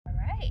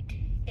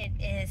It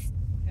is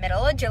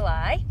middle of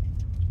July.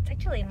 It's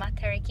actually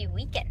Matariki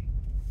weekend.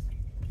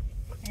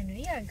 And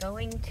we are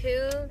going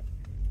to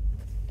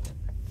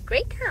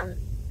Greytown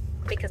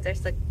because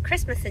there's a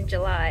Christmas in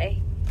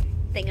July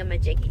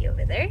thingamajiggy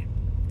over there.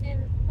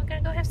 And we're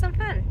gonna go have some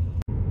fun.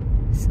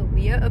 So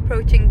we are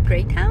approaching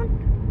Greytown.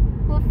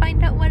 We'll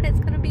find out what it's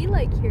gonna be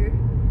like here.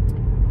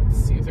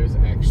 Let's see if there's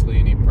actually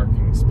any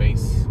parking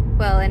space.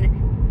 Well,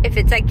 and if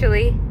it's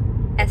actually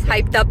as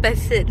hyped up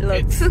as it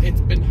looks.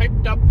 It's been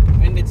hyped up,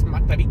 and it's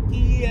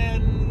Matariki,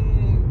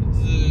 and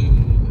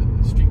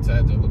the street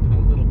sides are looking a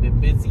little bit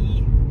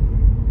busy.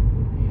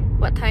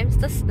 What time's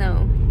the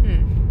snow?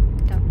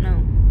 Don't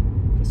know.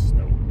 The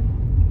snow.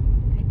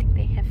 I think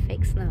they have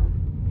fake snow.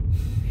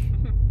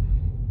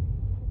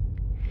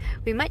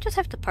 We might just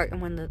have to park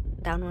on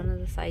down one of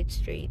the side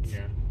streets.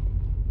 Yeah.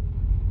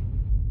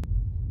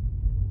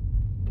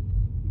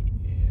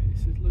 Yeah,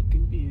 this is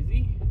looking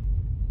busy.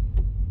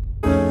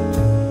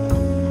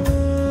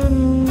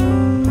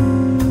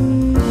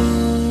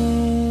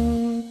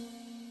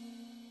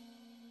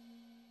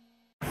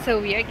 So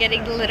we are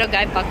getting the little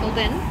guy buckled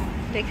in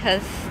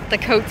because the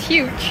coat's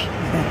huge.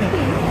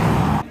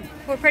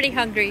 We're pretty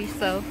hungry,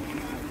 so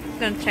we're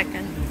gonna check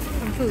in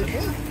some food.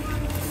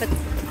 But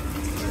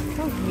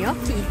so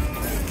yucky.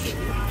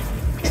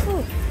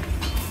 Ooh.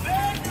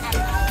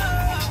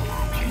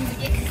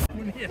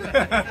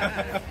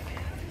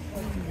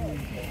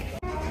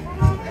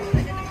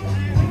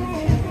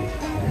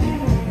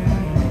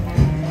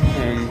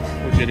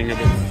 We're getting a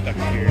bit stuck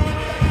here.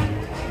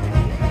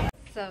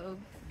 So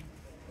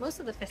most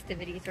of the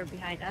festivities are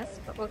behind us,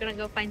 but we're gonna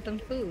go find some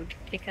food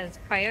because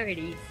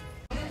priorities.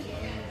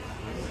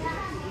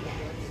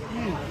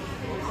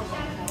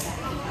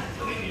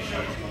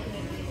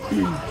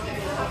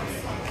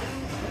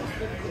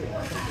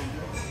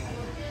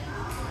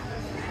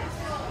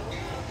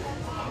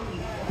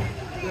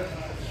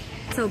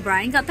 So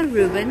Brian got the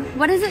Reuben.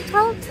 What is it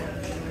called?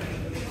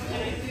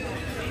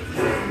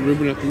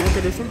 Reuben at the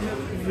market or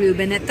something?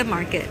 Reuben at the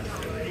market.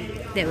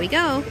 There we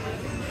go.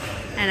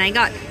 And I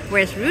got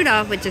Where's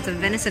Rudolph, which is a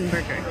venison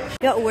burger.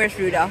 Got Where's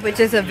Rudolph, which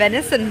is a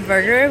venison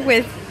burger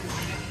with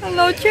a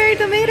little cherry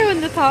tomato in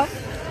the top.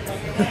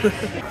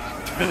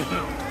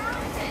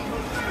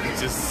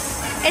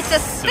 It's a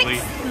silly.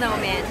 stick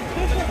snowman.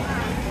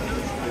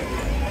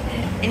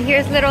 And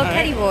here's little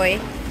teddy boy.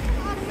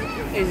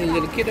 There's a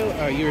little kiddo.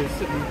 Oh, you're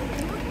sitting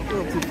a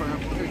little too far up.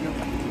 There you go.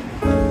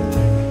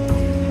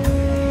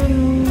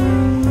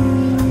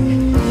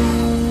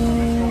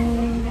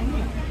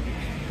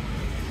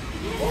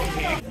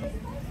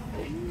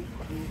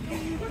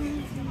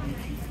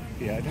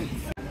 Yeah, I don't.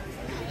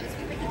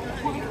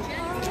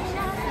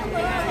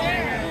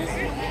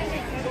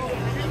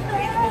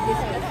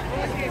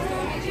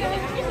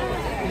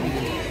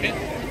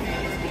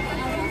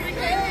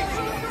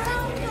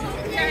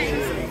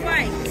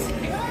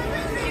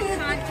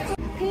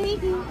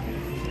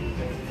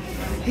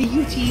 Hey,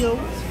 you Tio.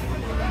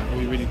 Are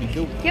we ready to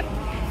go? Yep.